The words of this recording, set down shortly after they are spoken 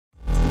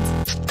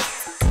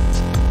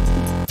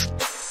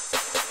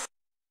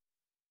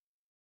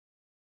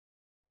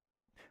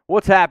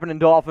What's happening,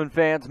 Dolphin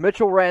fans?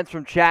 Mitchell Rance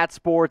from Chat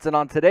Sports, and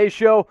on today's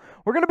show,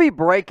 we're going to be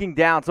breaking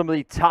down some of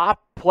the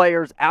top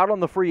players out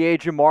on the free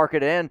agent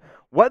market and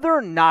whether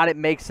or not it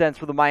makes sense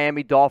for the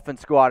Miami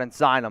Dolphins to go out and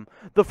sign them.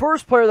 The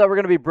first player that we're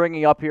going to be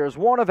bringing up here is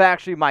one of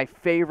actually my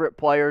favorite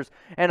players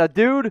and a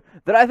dude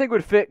that I think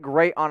would fit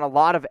great on a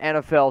lot of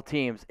NFL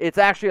teams. It's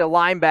actually a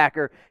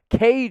linebacker,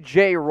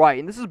 KJ Wright,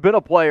 and this has been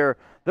a player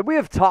that we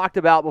have talked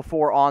about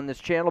before on this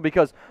channel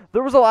because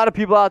there was a lot of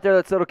people out there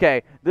that said,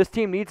 okay, this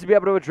team needs to be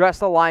able to address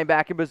the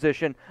linebacking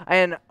position.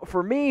 And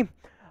for me,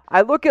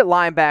 I look at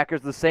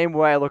linebackers the same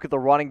way I look at the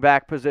running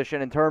back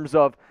position in terms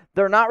of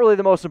they're not really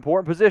the most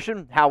important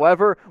position.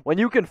 However, when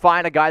you can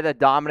find a guy that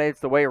dominates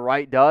the way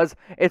Wright does,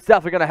 it's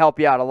definitely going to help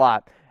you out a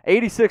lot.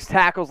 86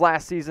 tackles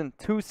last season,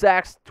 2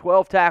 sacks,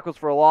 12 tackles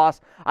for a loss.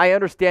 I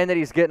understand that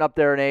he's getting up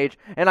there in age,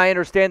 and I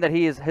understand that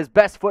his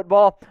best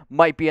football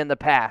might be in the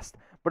past.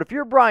 But if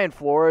you're Brian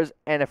Flores,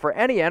 and if for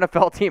any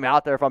NFL team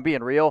out there, if I'm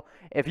being real,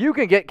 if you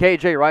can get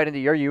KJ Wright into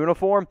your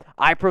uniform,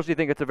 I personally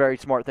think it's a very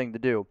smart thing to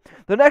do.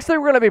 The next thing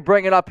we're going to be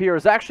bringing up here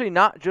is actually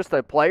not just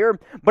a player,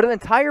 but an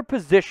entire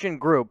position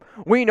group.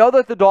 We know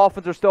that the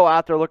Dolphins are still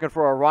out there looking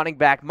for a running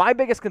back. My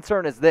biggest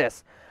concern is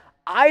this.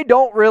 I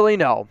don't really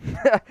know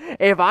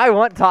if I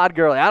want Todd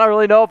Gurley. I don't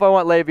really know if I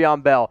want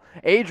Le'Veon Bell.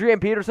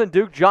 Adrian Peterson,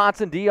 Duke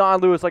Johnson,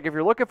 Dion Lewis. Like, if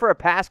you're looking for a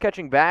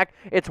pass-catching back,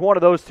 it's one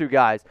of those two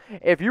guys.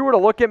 If you were to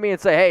look at me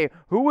and say, hey,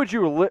 who would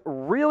you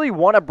really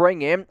want to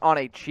bring in on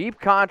a cheap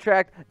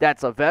contract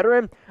that's a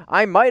veteran,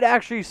 I might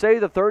actually say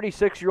the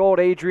 36-year-old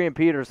Adrian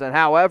Peterson.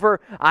 However,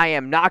 I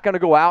am not going to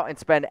go out and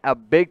spend a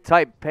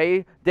big-type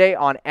payday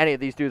on any of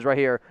these dudes right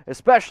here,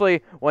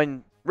 especially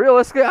when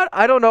realistically,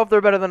 I don't know if they're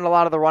better than a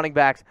lot of the running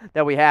backs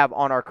that we have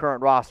on our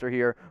current roster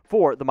here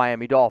for the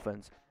Miami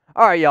Dolphins.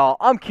 All right, y'all,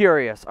 I'm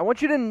curious. I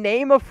want you to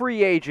name a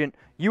free agent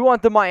you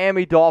want the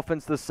Miami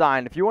Dolphins to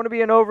sign. If you want to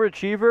be an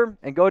overachiever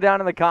and go down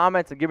in the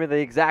comments and give me the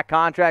exact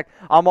contract,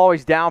 I'm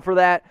always down for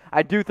that.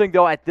 I do think,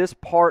 though, at this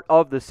part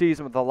of the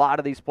season with a lot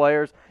of these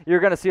players,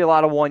 you're going to see a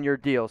lot of one-year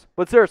deals.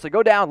 But seriously,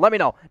 go down, let me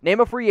know. Name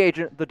a free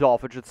agent the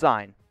Dolphins should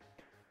sign.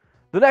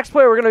 The next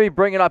player we're going to be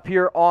bringing up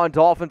here on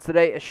Dolphins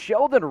today is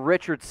Sheldon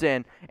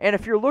Richardson. And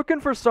if you're looking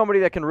for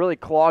somebody that can really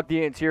clog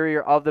the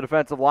interior of the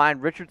defensive line,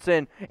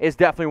 Richardson is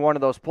definitely one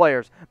of those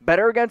players.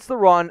 Better against the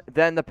run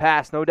than the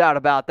pass, no doubt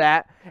about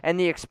that. And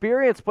the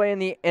experience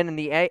playing in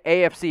the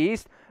AFC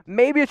East,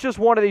 maybe it's just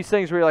one of these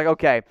things where you're like,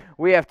 okay,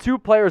 we have two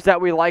players that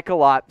we like a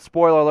lot.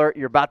 Spoiler alert,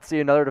 you're about to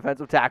see another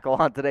defensive tackle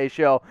on today's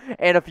show.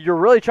 And if you're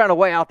really trying to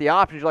weigh out the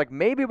options, you're like,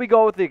 maybe we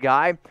go with the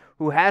guy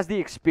who has the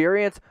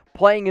experience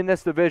playing in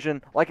this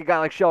division, like a guy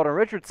like Sheldon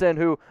Richardson,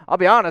 who, I'll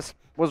be honest,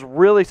 was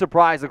really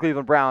surprised the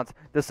Cleveland Browns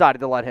decided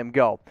to let him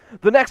go.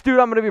 The next dude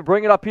I'm going to be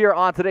bringing up here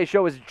on today's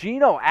show is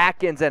Geno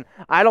Atkins, and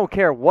I don't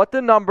care what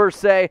the numbers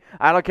say.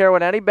 I don't care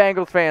what any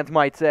Bengals fans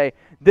might say.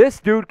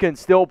 This dude can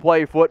still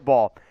play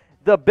football.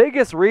 The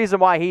biggest reason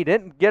why he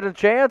didn't get a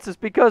chance is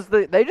because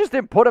they just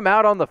didn't put him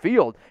out on the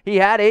field. He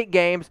had 8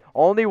 games,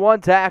 only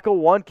 1 tackle,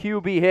 1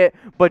 QB hit,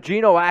 but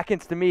Geno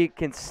Atkins, to me,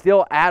 can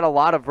still add a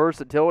lot of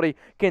versatility,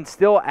 can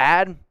still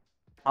add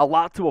a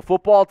lot to a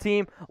football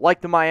team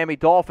like the Miami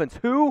Dolphins,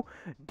 who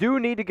do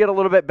need to get a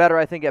little bit better,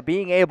 I think, at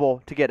being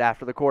able to get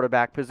after the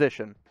quarterback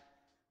position.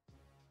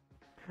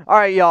 All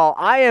right, y'all,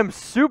 I am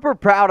super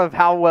proud of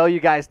how well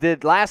you guys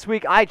did. Last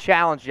week, I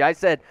challenged you. I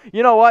said,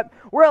 you know what?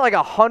 We're at like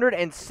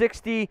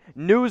 160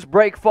 news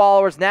break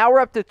followers. Now we're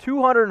up to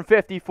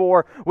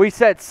 254. We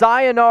said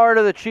sayonara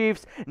to the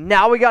Chiefs.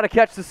 Now we got to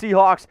catch the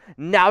Seahawks.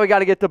 Now we got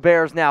to get the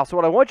Bears now. So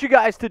what I want you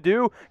guys to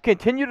do,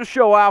 continue to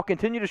show out,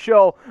 continue to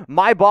show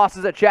my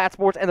bosses at Chat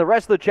Sports and the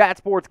rest of the Chat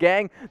Sports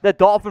gang that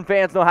Dolphin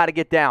fans know how to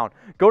get down.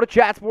 Go to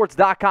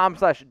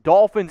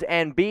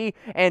chatsports.com/DolphinsNB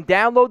and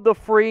download the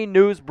free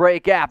News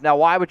Break app. Now,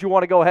 why would you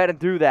want to go ahead and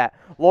do that?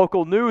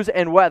 Local news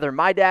and weather.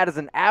 My dad is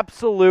an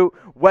absolute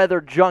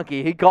weather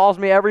junkie. He calls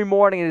me every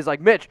morning and he's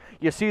like, Mitch,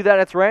 you see that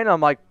it's raining?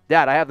 I'm like,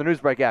 Dad, I have the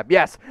Newsbreak app.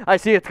 Yes, I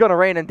see it's going to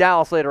rain in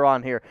Dallas later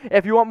on here.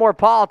 If you want more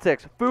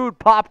politics, food,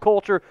 pop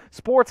culture,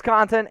 sports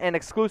content, and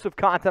exclusive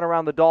content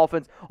around the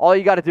Dolphins, all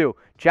you got to do,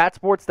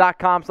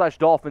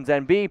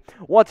 chatsports.com/DolphinsNB.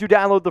 Once you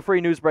download the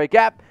free Newsbreak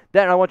app,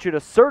 then I want you to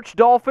search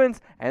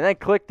Dolphins and then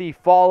click the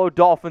Follow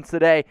Dolphins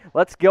today.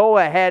 Let's go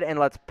ahead and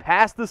let's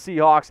pass the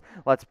Seahawks.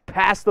 Let's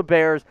pass the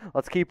Bears.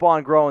 Let's keep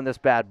on growing this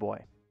bad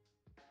boy.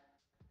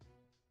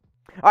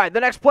 All right, the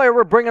next player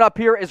we're bringing up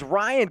here is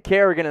Ryan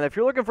Kerrigan, and if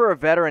you're looking for a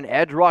veteran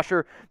edge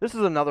rusher, this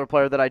is another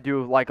player that I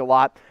do like a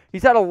lot.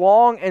 He's had a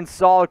long and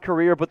solid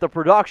career, but the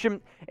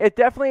production, it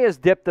definitely has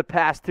dipped the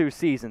past 2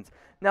 seasons.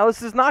 Now,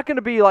 this is not going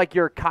to be like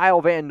your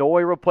Kyle Van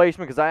Noy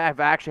replacement, because I have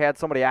actually had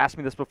somebody ask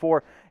me this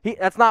before.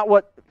 That's not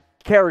what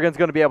Kerrigan's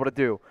going to be able to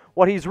do.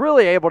 What he's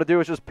really able to do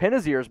is just pin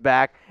his ears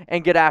back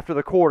and get after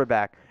the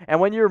quarterback.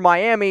 And when you're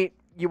Miami,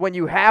 when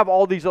you have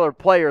all these other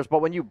players, but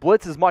when you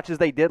blitz as much as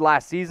they did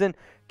last season,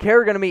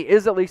 Kerrigan to me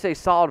is at least a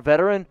solid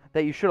veteran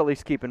that you should at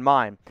least keep in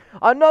mind.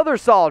 Another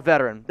solid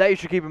veteran that you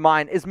should keep in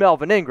mind is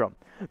Melvin Ingram.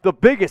 The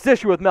biggest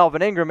issue with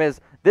Melvin Ingram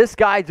is this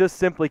guy just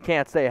simply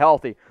can't stay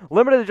healthy.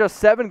 Limited to just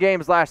 7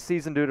 games last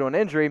season due to an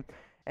injury.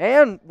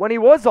 And when he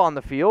was on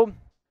the field,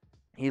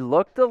 he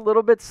looked a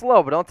little bit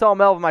slow, but don't tell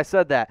Melvin I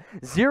said that.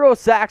 0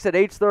 sacks at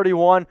age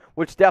 31,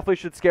 which definitely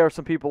should scare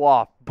some people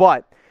off.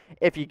 But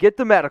if you get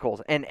the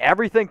medicals and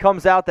everything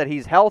comes out that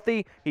he's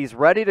healthy, he's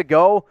ready to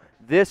go,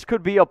 this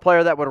could be a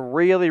player that would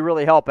really,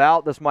 really help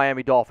out this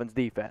Miami Dolphins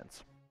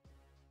defense.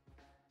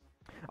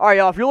 All right,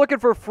 y'all, if you're looking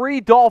for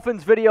free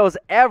Dolphins videos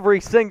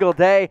every single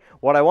day,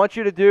 what I want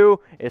you to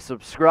do is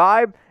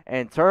subscribe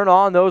and turn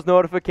on those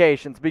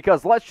notifications,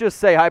 because let's just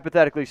say,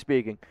 hypothetically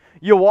speaking,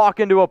 you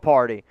walk into a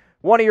party,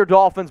 one of your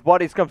Dolphins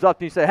buddies comes up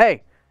to you and say,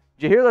 hey,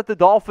 did you hear that the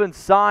Dolphins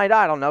signed,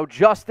 I don't know,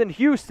 Justin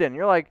Houston? And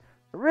you're like,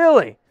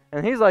 really?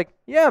 And he's like,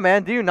 yeah,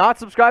 man, do you not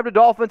subscribe to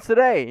Dolphins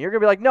Today? And you're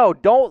going to be like, no,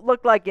 don't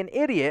look like an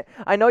idiot.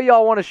 I know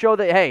y'all want to show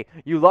that, hey,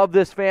 you love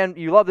this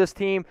you love this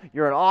team,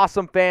 you're an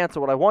awesome fan. So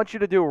what I want you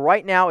to do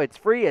right now, it's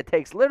free. It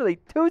takes literally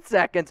 2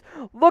 seconds.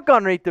 Look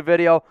underneath the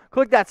video,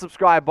 click that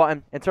subscribe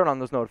button, and turn on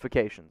those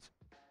notifications.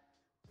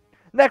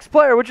 Next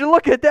player, would you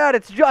look at that?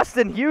 It's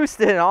Justin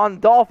Houston on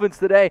Dolphins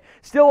Today.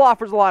 Still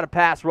offers a lot of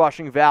pass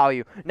rushing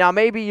value. Now,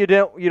 maybe you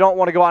don't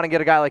want to go out and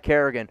get a guy like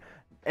Kerrigan,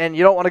 and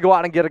you don't want to go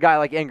out and get a guy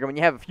like Ingram, and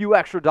you have a few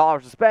extra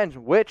dollars to spend,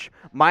 which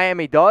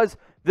Miami does.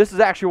 This is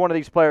actually one of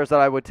these players that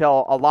I would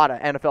tell a lot of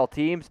NFL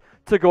teams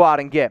to go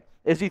out and get.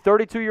 Is he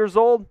 32 years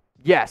old?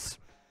 Yes.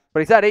 But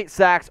he's had 8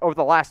 sacks over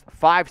the last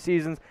 5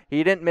 seasons.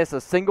 He didn't miss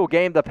a single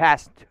game the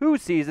past 2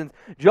 seasons.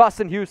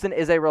 Justin Houston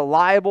is a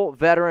reliable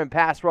veteran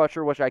pass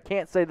rusher, which I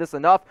can't say this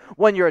enough.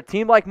 When you're a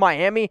team like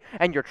Miami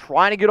and you're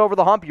trying to get over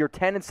the hump, you're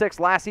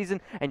 10-6 last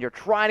season, and you're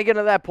trying to get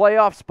into that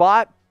playoff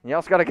spot, you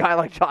also got a guy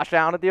like Josh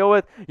Allen to deal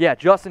with. Yeah,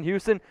 Justin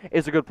Houston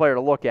is a good player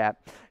to look at.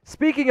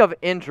 Speaking of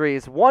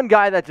injuries, one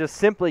guy that just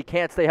simply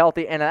can't stay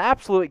healthy, and it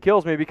absolutely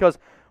kills me, because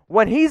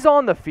when he's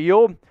on the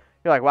field,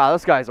 you're like, wow,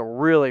 this guy's a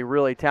really,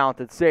 really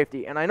talented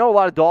safety. And I know a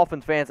lot of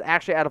Dolphins fans,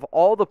 actually, out of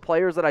all the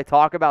players that I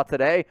talk about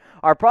today,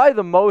 are probably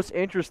the most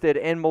interested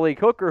in Malik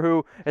Hooker,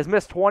 who has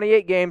missed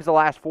 28 games the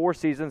last 4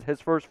 seasons,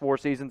 his first 4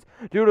 seasons,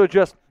 due to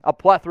just a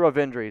plethora of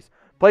injuries.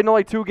 Played in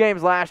only 2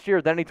 games last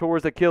year, then he tore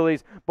his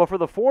Achilles. But for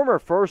the former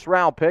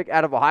first-round pick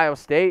out of Ohio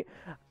State,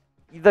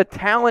 the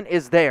talent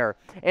is there.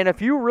 And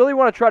if you really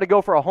want to try to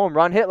go for a home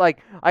run hit,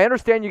 like, I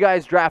understand you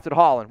guys drafted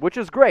Holland, which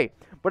is great.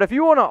 But if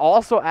you want to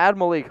also add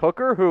Malik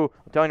Hooker, who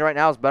I'm telling you right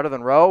now is better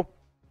than Rowe,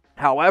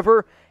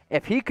 however,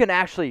 if he can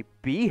actually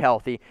be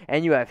healthy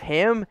and you have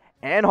him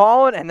and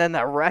Holland and then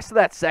the rest of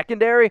that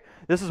secondary,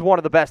 this is one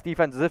of the best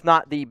defenses, if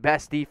not the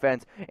best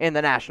defense in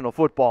the National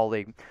Football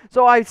League.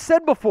 So I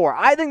said before,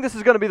 I think this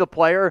is going to be the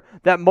player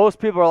that most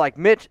people are like,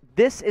 Mitch,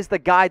 this is the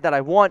guy that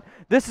I want.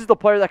 This is the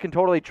player that can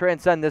totally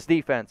transcend this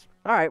defense.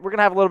 All right, we're going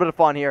to have a little bit of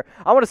fun here.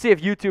 I want to see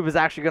if YouTube is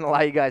actually going to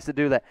allow you guys to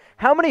do that.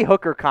 How many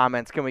Hooker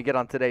comments can we get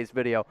on today's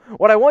video?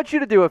 What I want you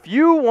to do, if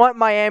you want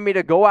Miami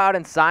to go out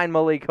and sign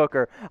Malik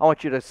Hooker, I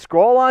want you to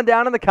scroll on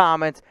down in the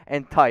comments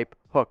and type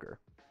Hooker.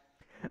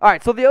 All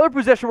right, so the other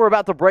position we're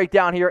about to break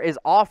down here is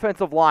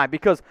offensive line,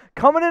 because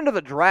coming into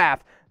the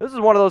draft, this is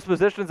one of those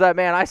positions that,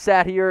 man, I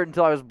sat here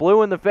until I was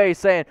blue in the face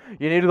saying,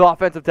 you need an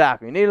offensive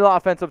tackle, you need an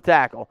offensive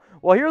tackle.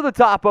 Well, here are the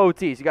top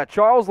OTs. You got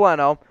Charles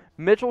Leno,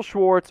 Mitchell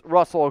Schwartz,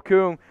 Russell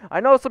Okung. I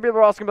know some people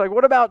are also going to be like,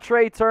 what about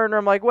Trai Turner?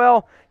 I'm like,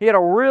 well, he had a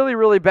really,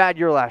 really bad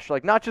year last year.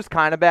 Like, not just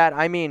kind of bad,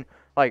 I mean,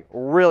 like,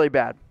 really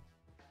bad.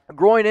 A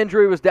groin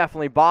injury was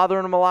definitely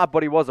bothering him a lot,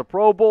 but he was a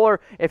Pro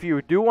Bowler. If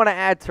you do want to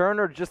add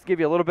Turner, just to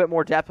give you a little bit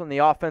more depth in the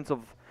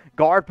offensive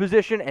guard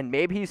position, and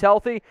maybe he's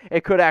healthy,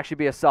 it could actually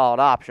be a solid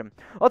option.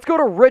 Let's go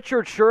to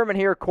Richard Sherman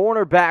here,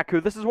 cornerback,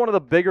 who this is one of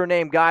the bigger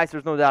name guys,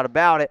 there's no doubt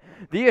about it.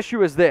 The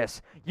issue is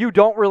this: you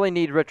don't really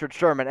need Richard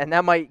Sherman, and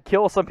that might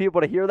kill some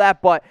people to hear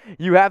that, but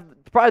you have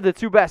probably the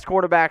 2 best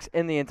cornerbacks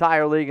in the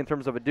entire league in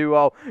terms of a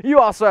duo. You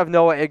also have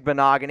Noah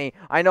Igbenogany.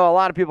 I know a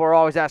lot of people are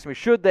always asking me,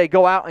 should they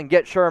go out and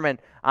get Sherman?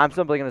 I'm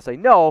simply going to say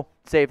no,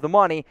 save the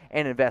money,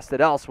 and invest it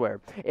elsewhere.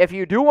 If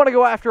you do want to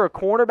go after a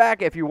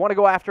cornerback, if you want to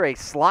go after a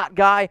slot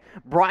guy,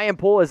 Brian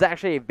Poole is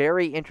actually a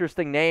very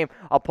interesting name,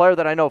 a player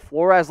that I know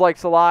Flores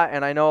likes a lot,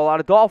 and I know a lot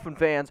of Dolphin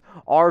fans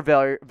are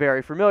very,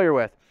 very familiar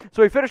with.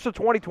 So he finished the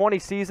 2020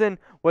 season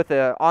with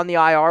on the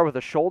IR with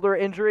a shoulder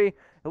injury.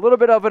 A little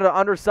bit of an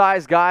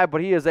undersized guy, but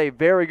he is a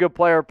very good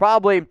player,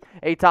 probably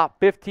a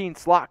top 15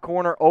 slot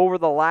corner over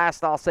the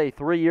last, I'll say,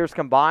 3 years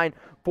combined.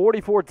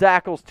 44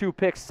 tackles, 2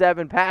 picks,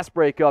 7 pass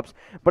breakups.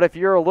 But if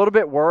you're a little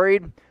bit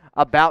worried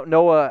about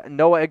Noah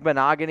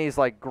Igbenogany's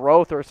like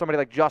growth, or somebody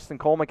like Justin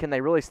Coleman, can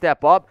they really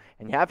step up,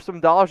 and you have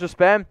some dollars to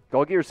spend,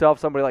 go get yourself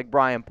somebody like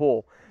Brian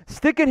Poole.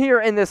 Sticking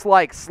here in this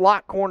like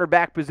slot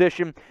cornerback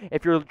position,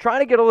 if you're trying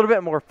to get a little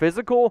bit more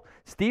physical,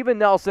 Steven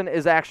Nelson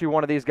is actually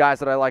one of these guys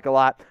that I like a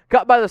lot.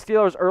 Cut by the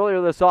Steelers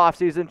earlier this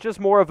offseason, just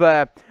more of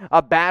a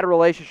bad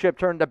relationship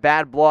turned to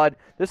bad blood.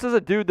 This is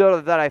a dude, though,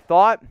 that I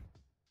thought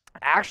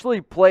actually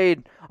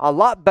played a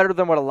lot better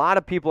than what a lot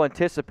of people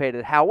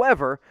anticipated.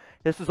 However,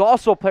 this is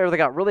also a player that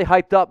got really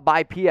hyped up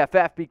by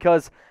PFF,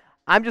 because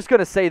I'm just going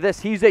to say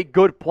this, he's a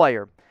good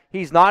player.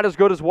 He's not as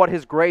good as what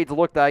his grades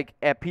looked like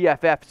at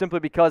PFF,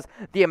 simply because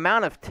the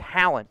amount of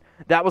talent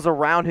that was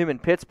around him in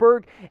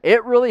Pittsburgh,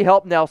 it really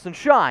helped Nelson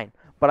shine.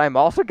 But I'm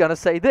also going to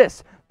say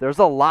this, there's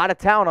a lot of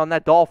talent on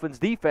that Dolphins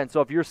defense.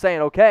 So if you're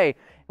saying, okay,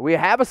 we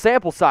have a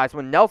sample size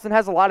when Nelson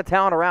has a lot of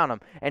talent around him,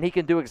 and he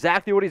can do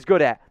exactly what he's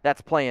good at. That's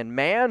playing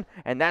man,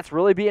 and that's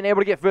really being able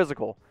to get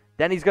physical.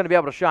 Then he's going to be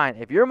able to shine.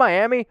 If you're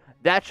Miami,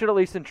 that should at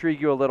least intrigue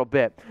you a little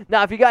bit.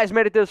 Now, if you guys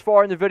made it this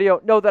far in the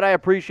video, know that I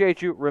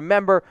appreciate you.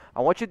 Remember,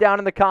 I want you down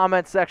in the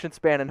comments section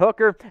spamming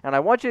Hooker, and I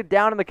want you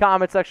down in the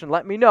comments section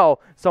let me know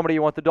somebody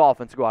you want the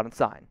Dolphins to go out and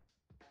sign.